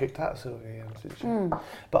 Winehouse got kicked out of Sylvia Young, didn't she?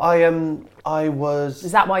 But I was...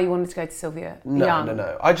 Is that why you wanted to go to Sylvia Young?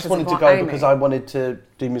 No. I just wanted to go because I wanted to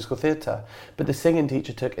do musical theatre. But the singing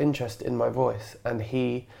teacher took interest in my voice and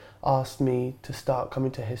he asked me to start coming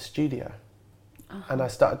to his studio. And I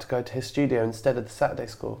started to go to his studio instead of the Saturday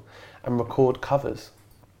school and record covers.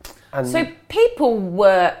 And So people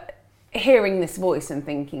were hearing this voice and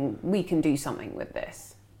thinking, we can do something with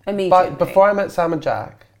this immediately. But before I met Sam and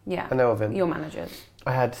Jack and Elvin, your managers,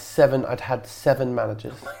 I'd had 7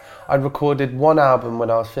 managers. I'd recorded 1 album when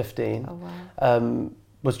I was 15. Oh, wow.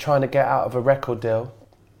 Was trying to get out of a record deal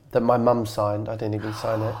that my mum signed. I didn't even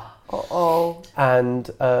sign it. Uh-oh. And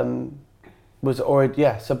was already,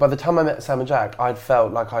 so by the time I met Sam and Jack, I'd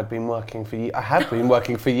felt like I'd been working for I had been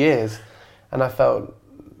working for years, and I felt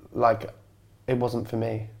like it wasn't for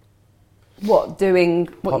me. What, doing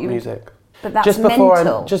what pop you... music. But that's just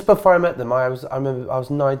mental. Just before I met them, I remember I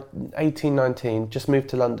was 18, 19, just moved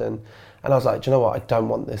to London, and I was like, do you know what? I don't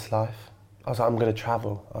want this life. I was like, I'm going to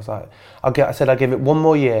travel. I was like, I said I'd give it one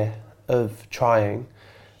more year of trying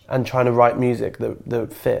to write music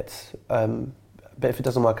that fits. But if it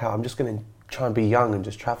doesn't work out, I'm just going to try and be young and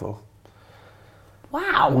just travel.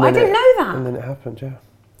 Wow, I didn't know that. And then it happened, yeah.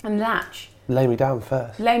 And Latch. Lay Me Down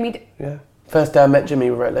first. Yeah. First day I met Jimmy,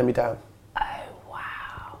 we wrote Lay Me Down. Oh,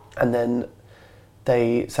 wow. And then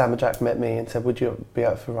Sam and Jack met me and said, would you be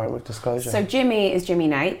up for writing with Disclosure? So Jimmy is Jimmy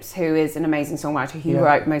Napes, who is an amazing songwriter who you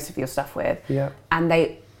wrote most of your stuff with. Yeah. And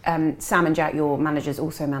they, Sam and Jack, your managers,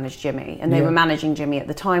 also managed Jimmy. And they were managing Jimmy at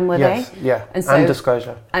the time, were they? Yeah, and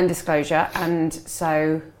Disclosure. And Disclosure. And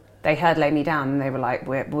so they heard Lay Me Down and they were like,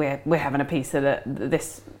 we're having a piece of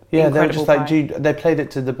this. Yeah, they were just like, pie. they played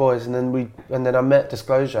it to the boys, and then I met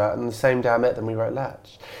Disclosure, and the same day I met them, we wrote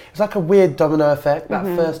Latch. It was like a weird domino effect. That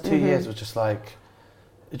first 2 years was just like,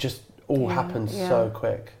 it just all happened so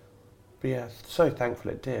quick. But yeah, so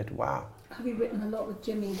thankful it did. Wow. Have you written a lot with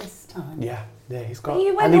Jimmy this time? Yeah, he's got,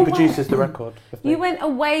 and he produces the record with me. You went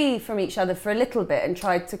away from each other for a little bit and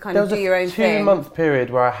tried to kind of do your own thing. There was a 2-month period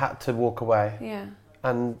where I had to walk away. Yeah.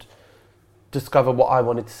 And discover what I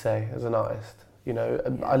wanted to say as an artist. You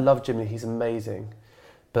know, I love Jimmy, he's amazing,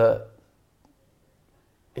 but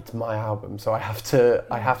it's my album, so I have to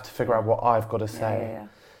figure out what I've got to say.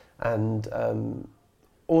 And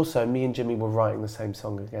also, me and Jimmy were writing the same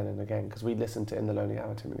song again and again because we listened to In the Lonely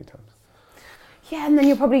Hour too many times. Yeah, and then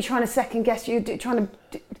you're probably trying to second guess, trying to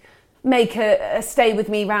make a Stay With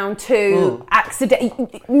Me round 2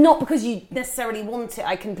 accident, not because you necessarily want it,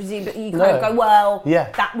 I can presume, but you kind of go, well,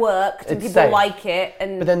 that worked and people like it.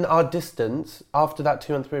 And but then our distance, after that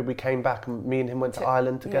 2 and 3, we came back and me and him went to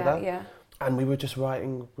Ireland together. And we were just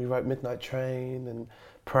writing, we wrote Midnight Train and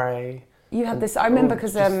Pray. You had this, I remember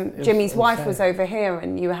because Jimmy's wife was over here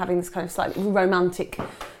and you were having this kind of slightly romantic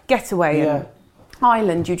getaway in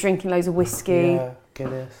Ireland. You were drinking loads of whiskey. Yeah,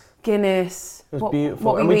 Guinness. It was beautiful.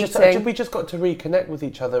 What and were we you eating? we just got to reconnect with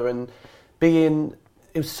each other and it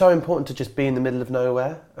was so important to just be in the middle of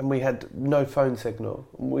nowhere, and we had no phone signal.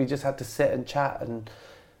 We just had to sit and chat, and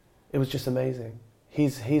it was just amazing.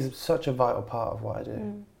 He's such a vital part of what I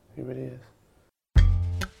do. He really is.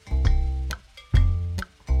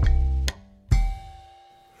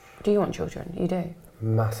 Do you want children? You do?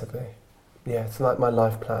 Massively. Yeah, it's like my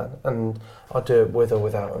life plan, and I'll do it with or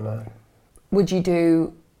without a man. Would you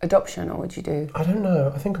do adoption or would you do... I don't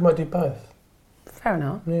know. I think I might do both. Fair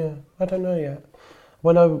enough. Yeah, I don't know yet.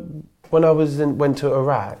 When I went to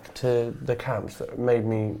Iraq, to the camps, that made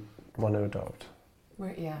me want to adopt.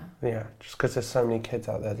 Yeah. Yeah, just because there's so many kids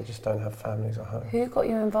out there that just don't have families at home. Who got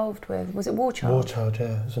you involved with? Was it War Child? War Child,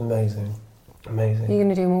 yeah. It was amazing. Amazing. You're going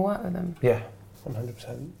to do more work with them? Yeah,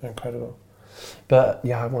 100%. They're incredible. But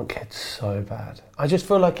yeah, I want kids so bad. I just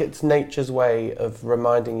feel like it's nature's way of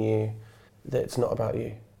reminding you that it's not about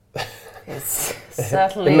you. It's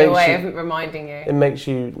certainly a way of reminding you. It makes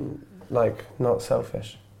you, like, not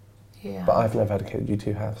selfish. Yeah. But I've never had a kid, you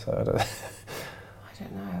two have, so I don't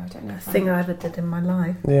know. I don't know. Best thing I ever did in my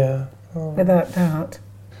life. Yeah. Oh. Without doubt.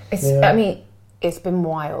 I mean, it's been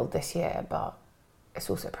wild this year, but it's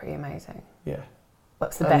also pretty amazing. Yeah.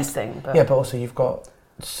 That's the best thing. But yeah, but also you've got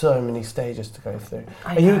so many stages to go through.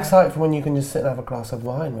 Are you excited for when you can just sit and have a glass of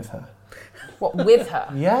wine with her? What, with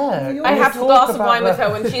her? Yeah. I have a glass of wine with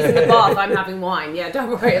her when she's in the bath. I'm having wine. Yeah,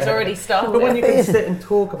 don't worry, it's already started. But when you can sit and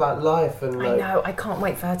talk about life and I know, I can't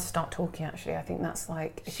wait for her to start talking, actually. I think that's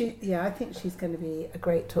like... I think she's going to be a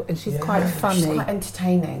great talk, and she's quite funny. She's quite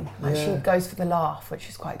entertaining. Like, she goes for the laugh, which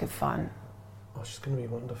is quite good fun. Oh, she's going to be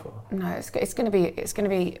wonderful. No, it's going to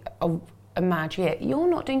be a mad year. You're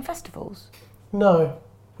not doing festivals? No,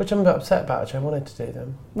 which I'm a bit upset about, actually. I wanted to do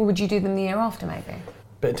them. Well, would you do them the year after, maybe?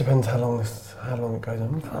 But it depends how long it goes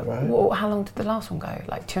on for, right? Well, how long did the last one go?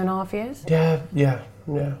 Like 2.5 years? Yeah.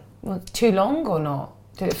 Well, too long or not?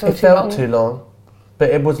 Did it feel it too felt long? too long,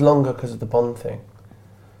 but it was longer because of the Bond thing.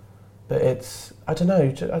 But I don't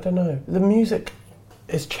know. The music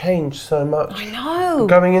has changed so much. I know.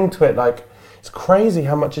 Going into it, like, it's crazy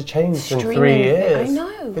how much has changed in 3 years. I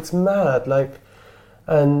know. It's mad, like,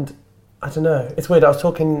 and I don't know. It's weird. I was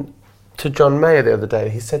talking to John Mayer the other day.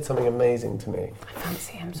 He said something amazing to me. I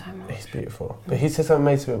fancy him so much. He's beautiful. But he said something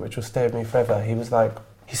amazing to me which will stay with me forever.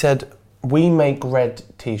 He said, we make red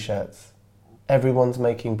t-shirts. Everyone's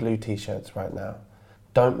making blue t-shirts right now.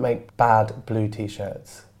 don't make bad blue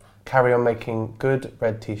t-shirts. Carry on making good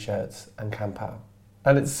red t-shirts and camp out.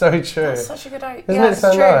 And it's so true. That's such a good idea. Isn't it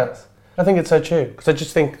so nice? I think it's so true. Because I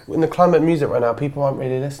just think in the climate of music right now, people aren't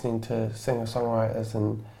really listening to singer-songwriters.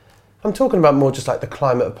 And I'm talking about more just like the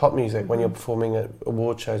climate of pop music when you're performing at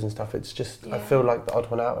award shows and stuff. It's just, I feel like the odd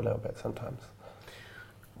one out a little bit sometimes.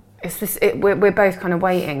 It's this. We're both kind of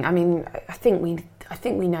waiting. I mean, I think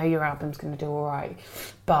we know your album's going to do all right,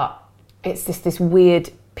 but it's this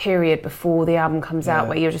weird period before the album comes out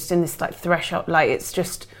where you're just in this like threshold. Like it's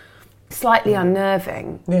just slightly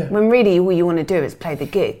unnerving. Yeah. When really all you want to do is play the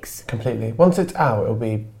gigs. Completely. Once it's out, it'll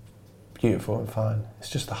be beautiful and fine.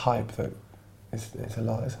 It's just the hype that is a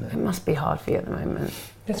lot, isn't it? It must be hard for you at the moment.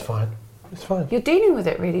 It's fine. It's fine. You're dealing with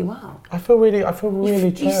it really well. I feel really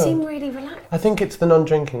chill. You seem really relaxed. I think it's the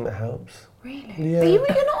non-drinking that helps. Really? Yeah.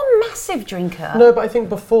 But you're not a massive drinker. No, but I think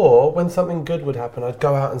before, when something good would happen, I'd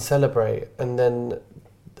go out and celebrate, and then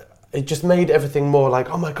it just made everything more like,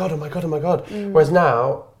 oh my God, oh my God, oh my God. Whereas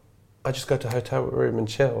now, I just go to a hotel room and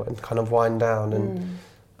chill and kind of wind down, and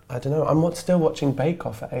I don't know, I'm still watching Bake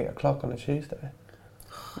Off at 8 o'clock on a Tuesday.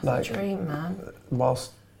 Like, a dream, man.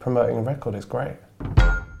 Whilst promoting a record is great.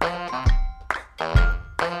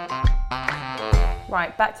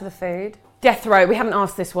 Right, back to the food. Death Row, we haven't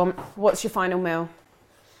asked this one. What's your final meal?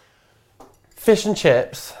 Fish and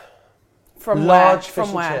chips. From Large where?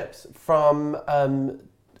 fish and chips. From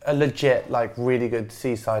a legit, like, really good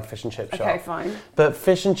seaside fish and chip shop. Okay, fine. But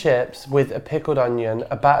fish and chips with a pickled onion,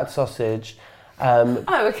 a battered sausage,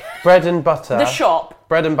 okay. bread and butter. The shop.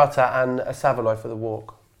 Bread and butter and a Savoy for the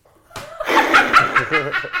walk.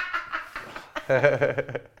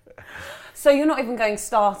 So you're not even going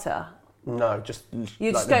starter? No, just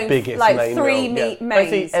You're like just the going biggest like main 3 meal. meat yeah.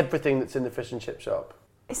 mains. Basically everything that's in the fish and chip shop.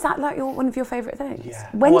 Is that like one of your favourite things? Yeah.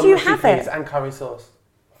 When do you have it? And curry sauce.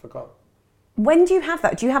 I forgot. When do you have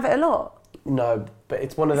that? Do you have it a lot? No, but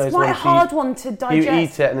it's one of those It's quite a ones hard one to digest. You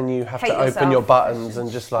eat it and then you have Hate to open yourself. your buttons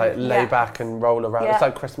and just like lay Yeah. back and roll around. Yeah. It's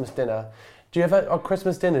like Christmas dinner. Do you ever, on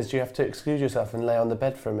Christmas dinners, do you have to excuse yourself and lay on the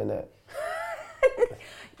bed for a minute?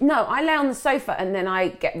 No, I lay on the sofa and then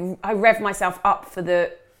I rev myself up for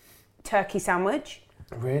the turkey sandwich.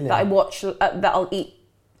 Really? That I watch, that I'll eat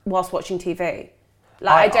whilst watching TV.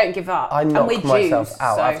 Like, I don't give up. I And knock we're myself Jews,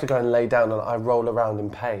 out. so- I have to go and lay down and I roll around in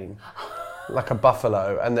pain. Like a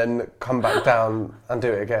buffalo, and then come back down and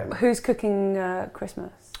do it again. Who's cooking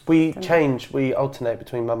Christmas? We alternate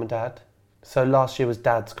between mum and dad. So last year was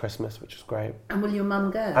dad's Christmas, which was great. And will your mum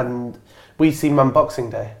go? And we see mum Boxing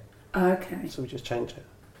Day. Okay. So we just change it.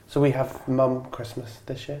 So we have mum Christmas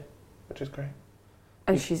this year, which is great.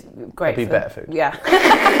 And she's great. It'll be better food. Yeah.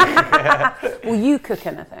 Will you cook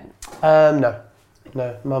anything? No,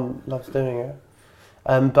 mum loves doing it.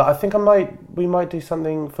 But I think we might do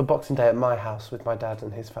something for Boxing Day at my house with my dad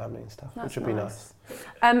and his family and stuff, which would be nice.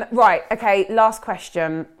 Right, okay, last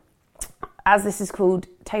question. As this is called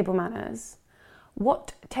Table Manners,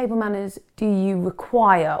 what table manners do you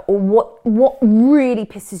require, or what really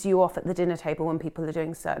pisses you off at the dinner table when people are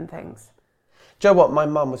doing certain things? Do you know what? My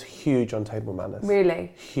mum was huge on table manners.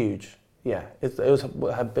 Really? Huge. Yeah, it was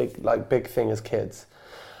her big thing as kids.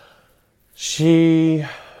 She...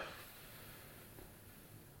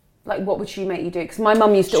 Like, what would she make you do? Because my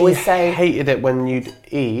mum used to always say... hated it when you'd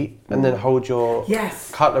eat and then hold your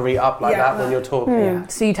cutlery up like that when you're talking.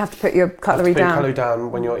 So you'd have to put your cutlery down. Cutlery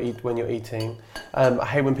down when you're eating. I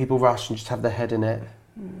hate when people rush and just have their head in it.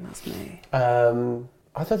 That's me.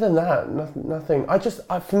 Other than that, nothing.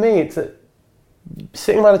 For me, it's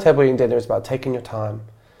sitting around a table eating dinner is about taking your time,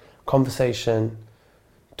 conversation,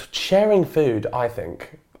 sharing food. I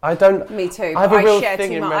think. I don't. Me too. I have a real share thing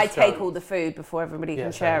too in much. I restaurants. take all the food before everybody can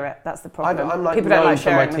Yeah, share same. it. That's the problem. I'm like People don't known like for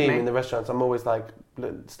my sharing with team me. in the restaurants. I'm always like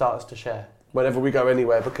starters to share whenever we go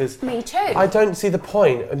anywhere because Me too. I don't see the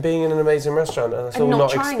point of being in an amazing restaurant and us all not not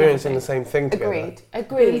trying experiencing everything. the same thing together. Agreed.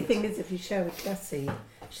 The only Agreed. thing is, if you share with Jessie,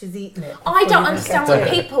 she's eaten it. I before don't you understand get why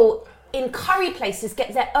it. people in curry places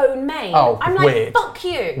get their own main. Oh, I'm like, weird. fuck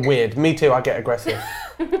you. Weird. Me too. I get aggressive.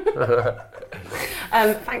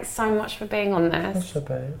 Thanks so much for being on this. That's so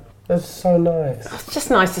babe. That's so nice. It's just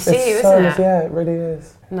nice to see you, so isn't nice. it? Yeah, it really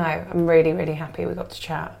is. No, I'm really, really happy we got to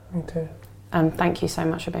chat. Me too. Thank you so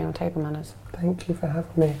much for being on Table Manners. Thank you for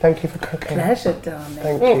having me. Thank you for cooking. Pleasure, darling.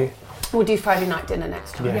 Thank you. We'll do Friday night dinner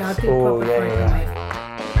next time. Yes. Yeah, I'll do Oh, proper yeah, Friday yeah. night.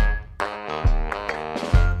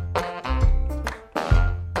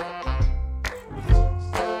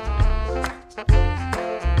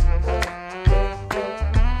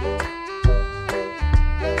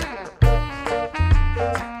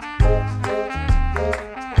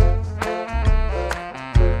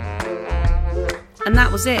 And that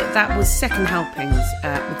was it. That was Second Helpings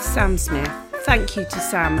with Sam Smith. Thank you to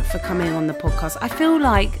Sam for coming on the podcast. I feel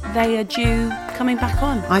like they are due coming back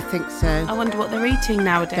on. I think so. I wonder what they're eating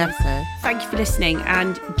nowadays. Guess so. Thank you for listening.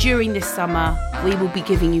 And during this summer, we will be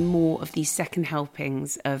giving you more of these second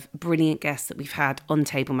helpings of brilliant guests that we've had on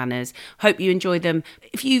Table Manners. Hope you enjoy them.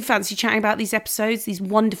 If you fancy chatting about these episodes, these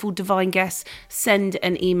wonderful divine guests, send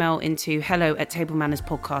an email into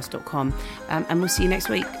hello@tablemannerspodcast.com, and we'll see you next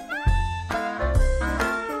week.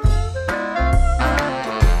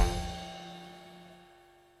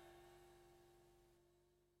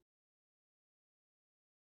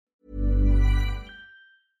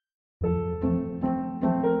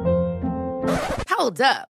 Hold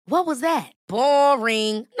up. What was that?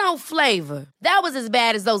 Boring. No flavor. That was as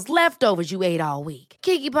bad as those leftovers you ate all week.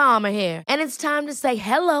 Keke Palmer here. And it's time to say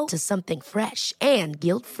hello to something fresh and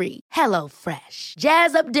guilt-free. Hello Fresh.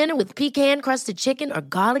 Jazz up dinner with pecan-crusted chicken or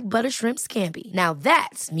garlic butter shrimp scampi. Now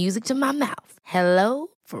that's music to my mouth. Hello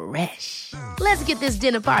Fresh. Let's get this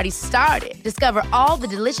dinner party started. Discover all the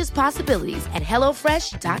delicious possibilities at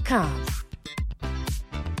HelloFresh.com.